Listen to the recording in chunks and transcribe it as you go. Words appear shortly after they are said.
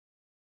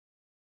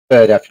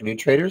Good afternoon,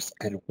 traders,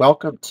 and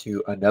welcome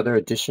to another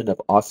edition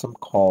of Awesome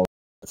Calls.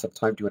 Some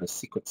time doing a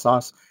secret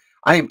sauce.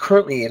 I am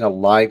currently in a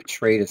live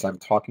trade as I'm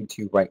talking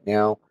to you right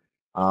now.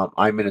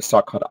 I'm in a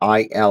stock called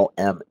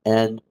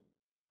ILMN.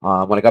 When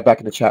I got back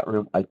in the chat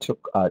room, I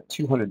took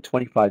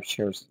 225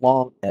 shares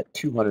long at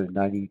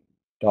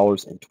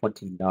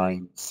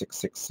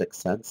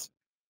 $290.29666,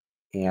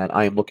 and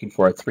I am looking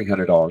for a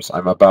 $300.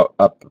 I'm about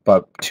up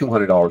about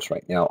 $200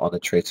 right now on the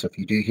trade. So if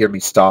you do hear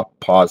me stop,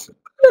 pause.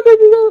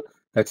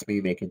 That's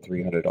me making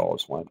 $300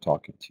 while I'm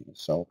talking to you.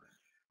 So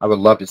I would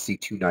love to see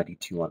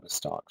 292 on the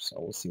stock. So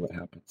we'll see what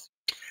happens.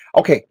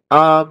 Okay,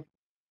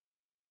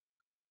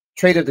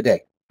 trade of the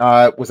day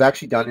was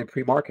actually done in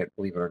pre-market,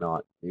 believe it or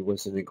not. It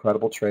was an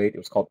incredible trade. It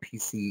was called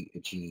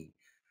PCG.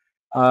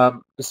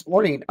 This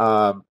morning,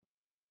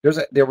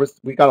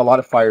 we got a lot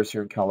of fires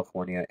here in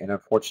California, and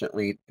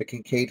unfortunately, the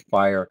Kincaid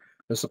fire.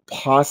 There's a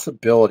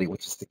possibility,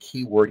 which is the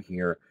key word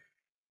here,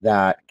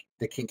 that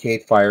the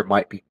Kincaid fire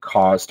might be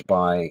caused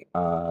by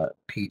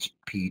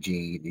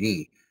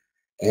PG&E.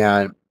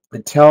 And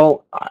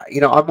until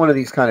I'm one of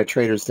these kind of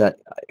traders that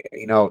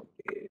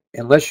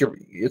unless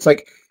it's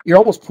like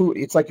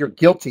it's like you're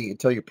guilty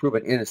until you're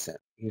proven innocent.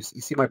 You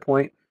see my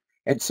point?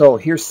 And so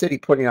here's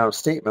Citi putting out a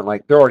statement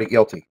like they're already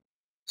guilty.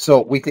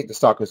 So we think the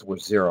stock is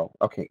worth zero.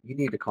 Okay, you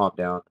need to calm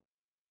down.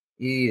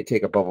 You need to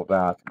take a bubble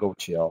bath, go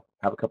chill,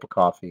 have a cup of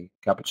coffee,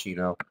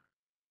 cappuccino,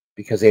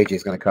 because AJ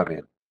is going to come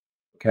in.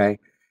 Okay.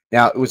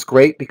 Now, it was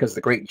great because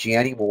the great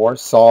Gianni Moore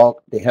saw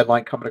the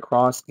headline coming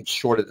across and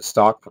shorted the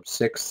stock from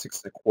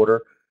 6.25,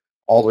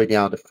 all the way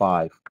down to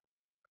 5.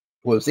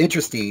 What was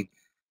interesting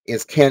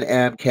is Ken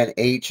M, Ken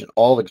H, and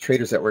all the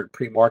traders that were in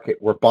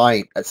pre-market were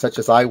buying, such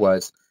as I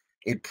was,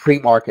 in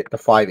pre-market the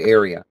 5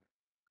 area,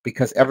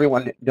 because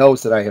everyone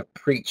knows that I have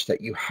preached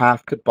that you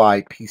have to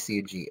buy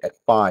PCG at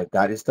 5.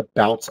 That is the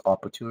bounce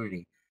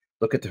opportunity.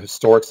 Look at the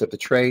historics of the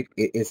trade.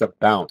 It is a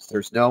bounce.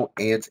 There's no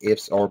ands,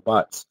 ifs, or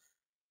buts.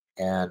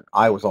 And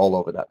I was all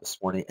over that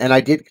this morning. And I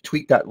did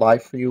tweet that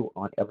live for you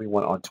on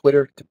everyone on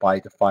Twitter to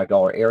buy the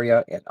 $5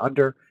 area and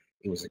under.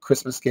 It was a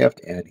Christmas gift,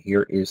 and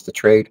here is the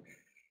trade.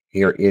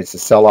 Here is the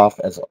sell-off,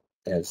 as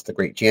the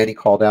great Janny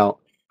called out.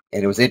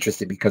 And it was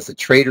interesting because the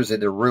traders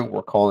in the room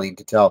were calling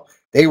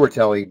they were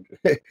telling,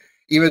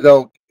 even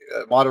though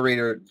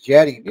moderator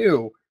Janny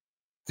knew,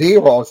 they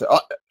were all saying,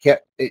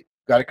 got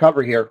to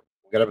cover here.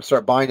 We got to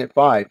start buying at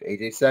 5.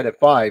 AJ said at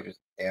 5,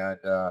 and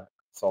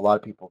so a lot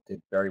of people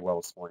did very well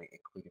this morning,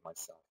 including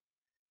myself.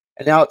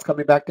 And now it's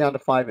coming back down to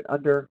 5 and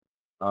under.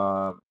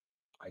 I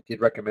did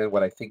recommend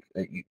what I think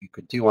that you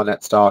could do on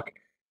that stock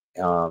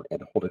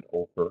and hold it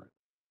over.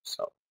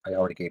 So I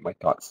already gave my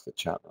thoughts to the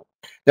chat room.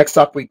 Next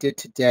stock we did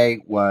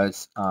today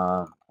was,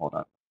 hold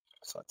on.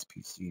 So it's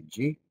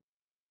PCG.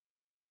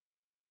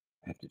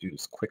 I have to do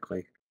this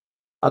quickly.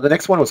 The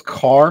next one was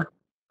CAR.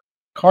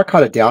 CAR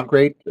caught a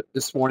downgrade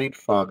this morning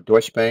from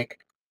Deutsche Bank.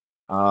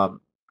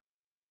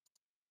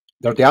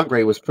 Their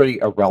downgrade was pretty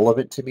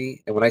irrelevant to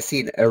me. And when I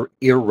see an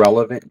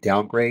irrelevant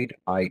downgrade,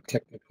 I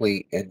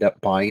technically end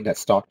up buying that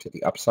stock to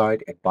the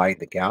upside and buying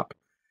the gap.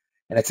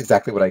 And that's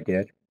exactly what I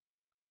did.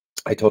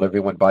 I told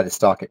everyone buy the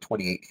stock at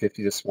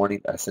 $28.50 this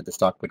morning. I said the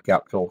stock would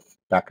gap fill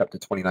back up to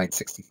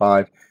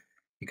 $29.65.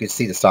 You can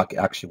see the stock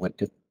actually went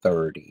to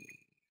 30. It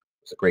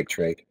was a great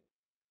trade.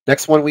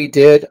 Next one we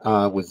did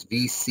was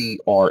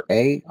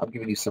VCRA. I'm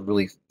giving you some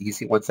really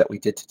easy ones that we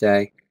did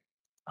today.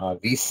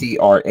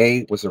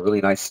 VCRA was a really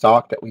nice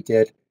stock that we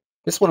did.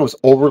 This one was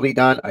overly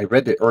done. I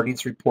read the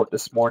earnings report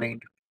this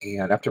morning,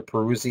 and after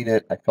perusing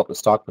it, I felt the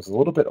stock was a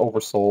little bit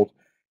oversold.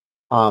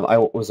 I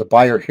was a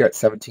buyer here at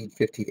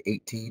 17.50 to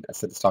 18. I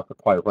said the stock would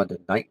probably run to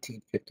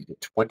 19.50 to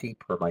 20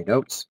 per my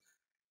notes,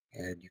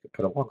 and you can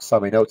put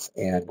alongside my notes.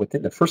 And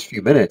within the first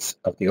few minutes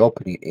of the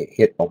opening, it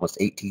hit almost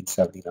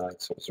 18.79.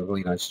 So it was a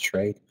really nice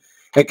trade,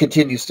 and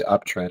continues to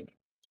uptrend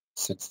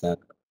since then.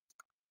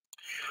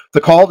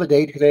 The call of the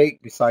day today,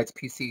 besides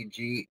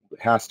PCG,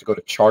 has to go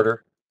to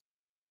Charter.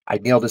 I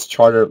nailed this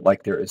Charter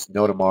like there is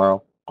no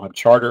tomorrow. On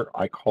Charter,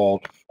 I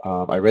called,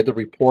 I read the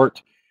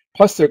report.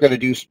 Plus, they're going to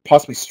do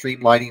possibly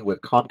streamlining with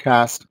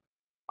Comcast.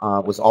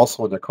 Was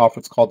also in their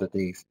conference call that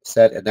they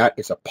said, and that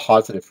is a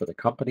positive for the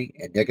company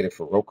and negative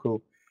for Roku.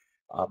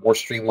 More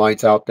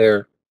streamlines out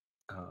there,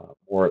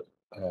 more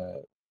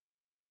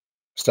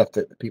stuff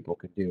that people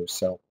can do.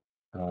 So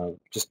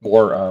just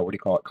more,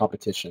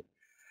 competition.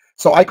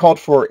 So I called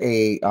for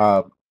a,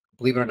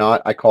 believe it or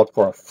not, I called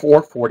for a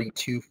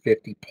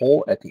 442.50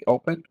 pull at the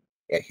open.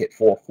 It hit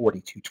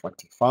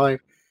 442.25.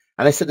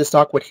 And I said the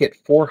stock would hit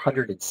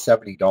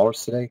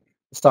 $470 today.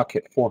 The stock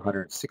hit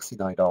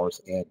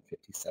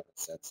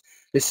 $469.57.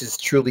 This is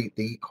truly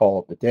the call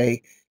of the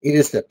day. It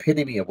is the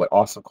epitome of what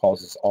Awesome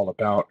Calls is all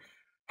about,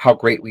 how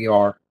great we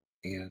are.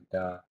 And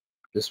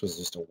this was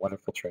just a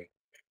wonderful trade.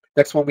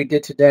 Next one we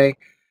did today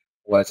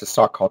was a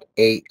stock called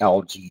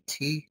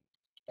ALGT.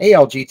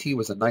 ALGT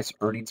was a nice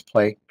earnings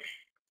play.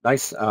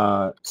 Nice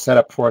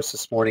setup for us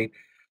this morning.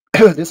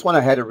 This one I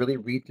had to really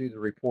read through the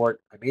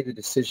report. I made the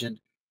decision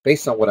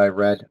based on what I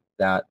read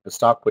that the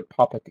stock would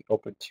pop at the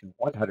open to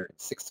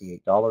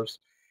 $168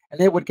 and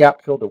then it would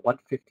gap fill to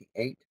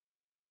 $158.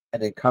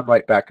 and then come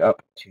right back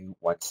up to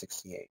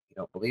 168. You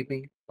don't believe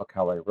me? Look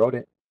how I wrote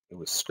it. It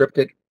was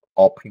scripted,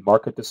 all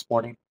pre-market this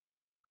morning.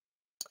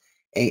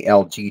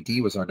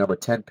 ALGD was our number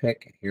 10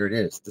 pick, and here it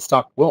is. The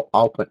stock will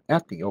open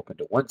at the open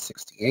to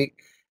 168,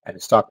 and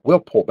the stock will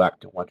pull back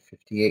to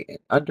 158 and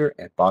under,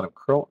 and bottom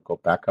curl and go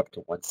back up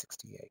to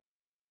 168. It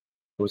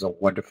was a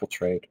wonderful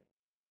trade.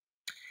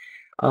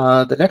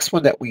 The next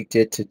one that we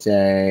did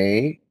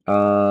today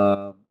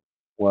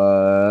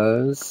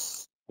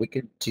was, we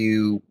could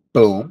do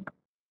Boom.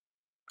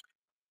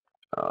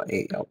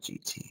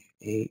 ALGT.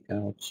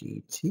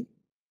 ALGT.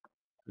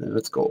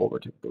 Let's go over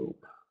to Boom.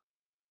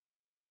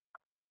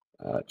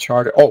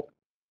 Charter. Oh,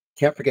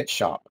 can't forget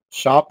Shop.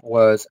 Shop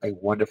was a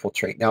wonderful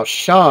trade. Now,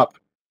 Shop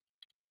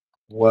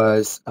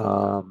was,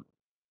 let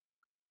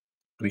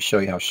me show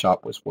you how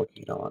Shop was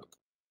working on.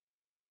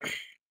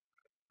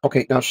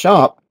 Okay, now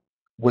Shop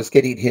was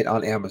getting hit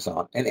on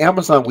Amazon. And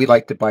Amazon, we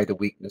like to buy the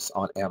weakness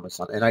on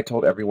Amazon. And I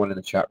told everyone in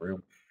the chat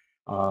room,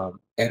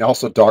 and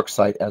also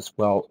Darkside as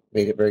well,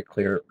 made it very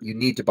clear, you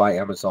need to buy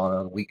Amazon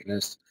on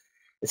weakness.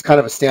 It's kind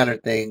of a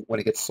standard thing. When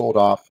it gets sold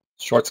off,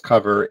 shorts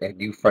cover and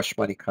new fresh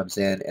money comes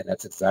in, and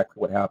that's exactly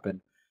what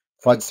happened.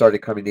 Funds started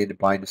coming in and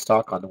buying the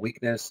stock on the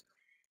weakness.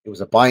 It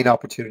was a buying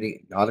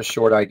opportunity, not a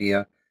short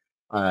idea.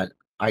 And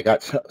I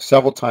got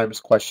several times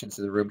questions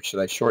in the room, should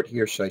I short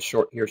here? Should I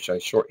short here? Should I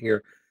short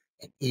here?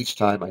 And each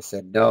time I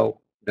said,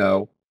 no,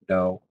 no,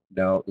 no,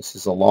 no. This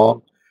is a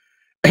long.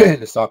 And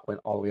the stock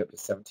went all the way up to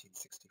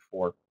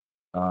 1764.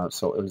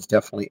 So it was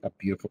definitely a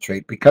beautiful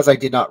trade. Because I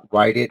did not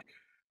write it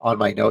on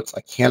my notes,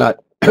 I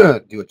cannot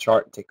do a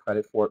chart and take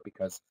credit for it,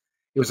 because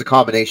it was a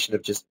combination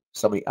of just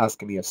somebody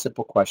asking me a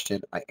simple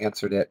question. I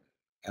answered it,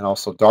 and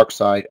also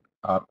Darkside.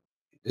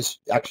 This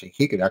actually,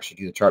 he could actually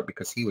do the chart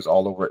because he was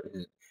all over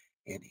it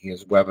in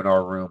his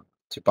webinar room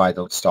to buy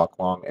the stock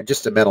long. And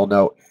just a mental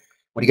note,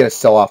 when you get a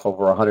sell-off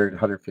over 100,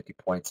 150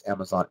 points,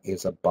 Amazon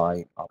is a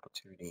buying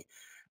opportunity.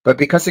 But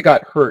because it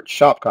got hurt,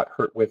 Shop got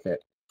hurt with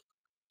it.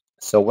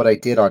 So what I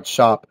did on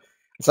Shop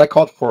is I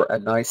called for a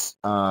nice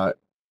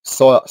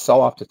sell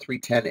off to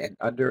 310 and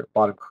under,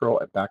 bottom curl,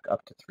 and back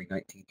up to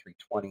 319,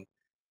 320.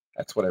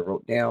 That's what I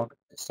wrote down.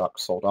 The stock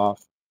sold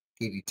off.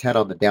 Gave you 10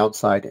 on the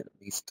downside and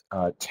at least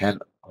 10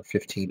 or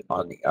 15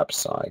 on the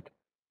upside.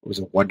 It was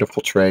a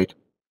wonderful trade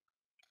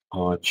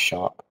on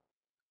Shop.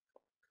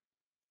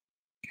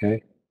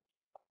 Okay.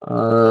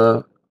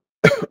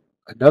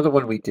 Another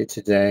one we did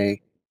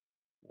today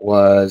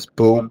was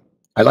Boom.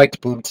 I liked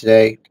Boom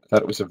today. I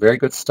thought it was a very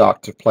good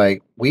stock to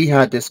play. We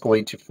had this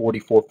going to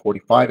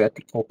 44.45 at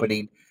the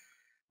opening.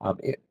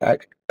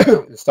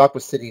 The stock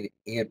was sitting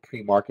in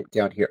pre-market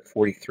down here at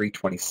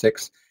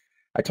 43.26.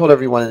 I told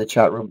everyone in the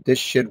chat room this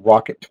should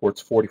rocket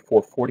towards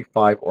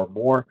 44.45 or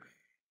more,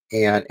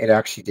 and it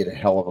actually did a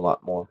hell of a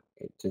lot more.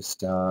 It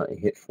just it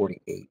hit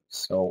 48.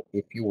 So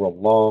if you were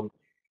long,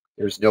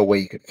 there's no way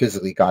you could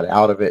physically got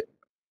out of it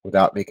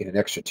without making an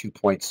extra 2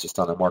 points just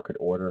on a market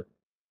order.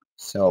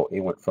 So it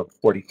went from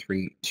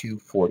 43 to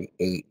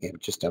 48 in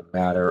just a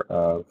matter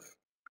of,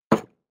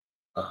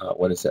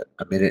 what is it,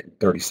 a minute and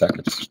 30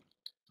 seconds.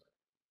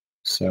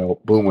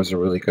 So Boom was a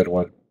really good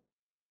one.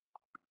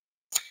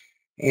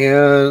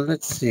 And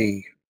let's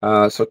see.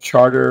 So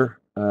Charter,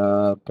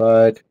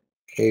 Bud,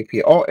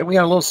 KP. Oh, and we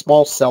had a little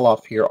small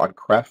sell-off here on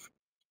Cref.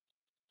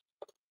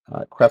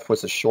 Cref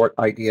was a short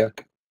idea.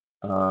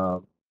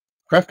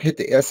 Cref hit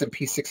the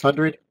S&P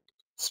 600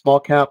 small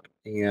cap,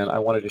 and I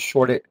wanted to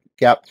short it.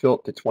 Gap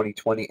filled to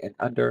 2020 and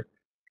under,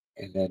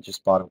 and then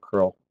just bottom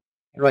curl.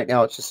 And right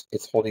now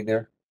it's holding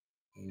there,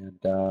 and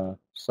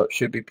so it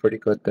should be pretty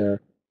good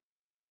there.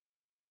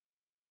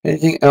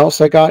 Anything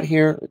else I got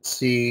here? Let's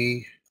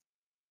see.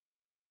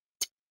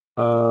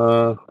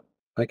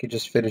 I can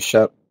just finish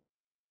up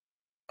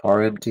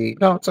RMD.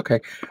 No, it's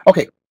okay.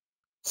 Okay,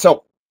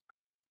 so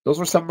those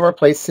were some of our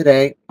plays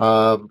today.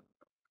 I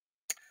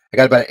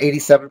got about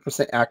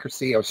 87%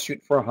 accuracy. I was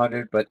shooting for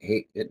 100, but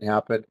hey, it didn't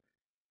happen.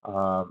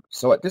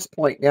 So at this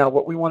point now,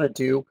 what we want to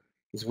do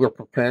is we're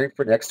preparing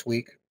for next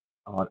week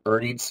on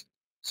earnings.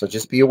 So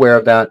just be aware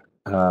of that.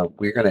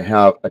 We're going to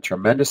have a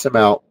tremendous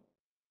amount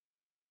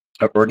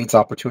of earnings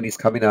opportunities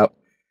coming up.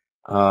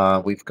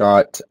 We've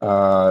got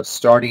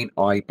starting,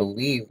 I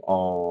believe,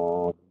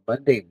 on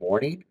Monday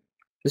morning.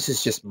 This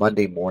is just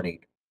Monday morning.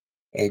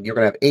 And you're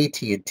going to have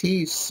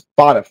AT&T,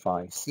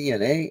 Spotify,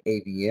 CNA,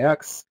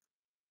 AVX,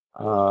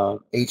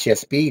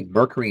 HSB,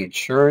 Mercury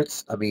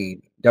Insurance,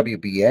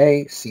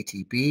 WBA,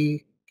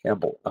 CTB,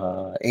 Campbell,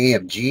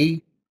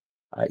 AMG,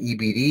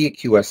 EBD,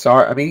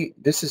 QSR.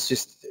 This is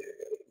just,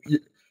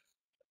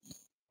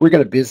 we're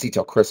going to be busy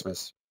till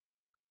Christmas.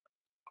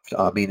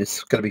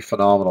 It's going to be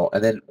phenomenal.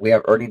 And then we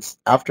have earnings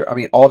after,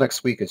 all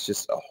next week is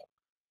just,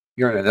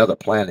 you're in another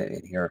planet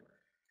in here.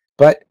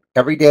 But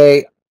every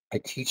day I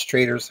teach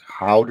traders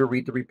how to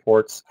read the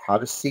reports, how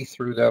to see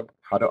through them,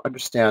 how to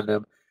understand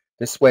them.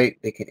 This way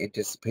they can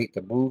anticipate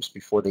the moves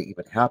before they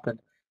even happen,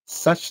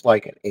 such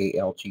like an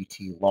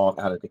ALGT long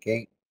out of the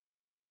gate,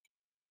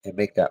 and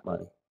make that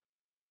money.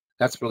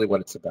 That's really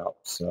what it's about.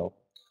 So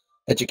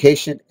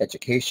education,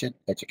 education,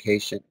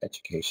 education,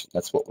 education.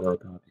 That's what we're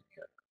about in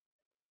here.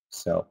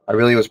 So I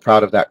really was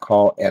proud of that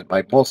call, and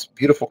my most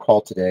beautiful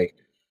call today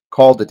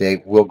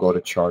will go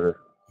to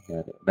Charter.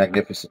 And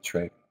magnificent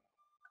trade.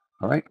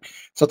 All right.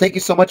 So thank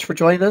you so much for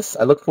joining us.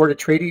 I look forward to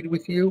trading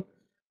with you.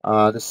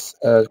 This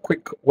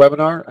quick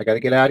webinar. I got to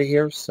get out of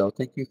here. So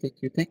thank you,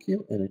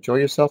 and enjoy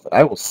yourself.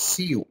 I will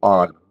see you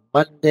on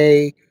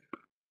Monday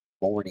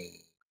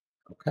morning.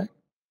 Okay.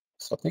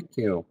 So thank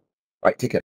you. All right. Take care.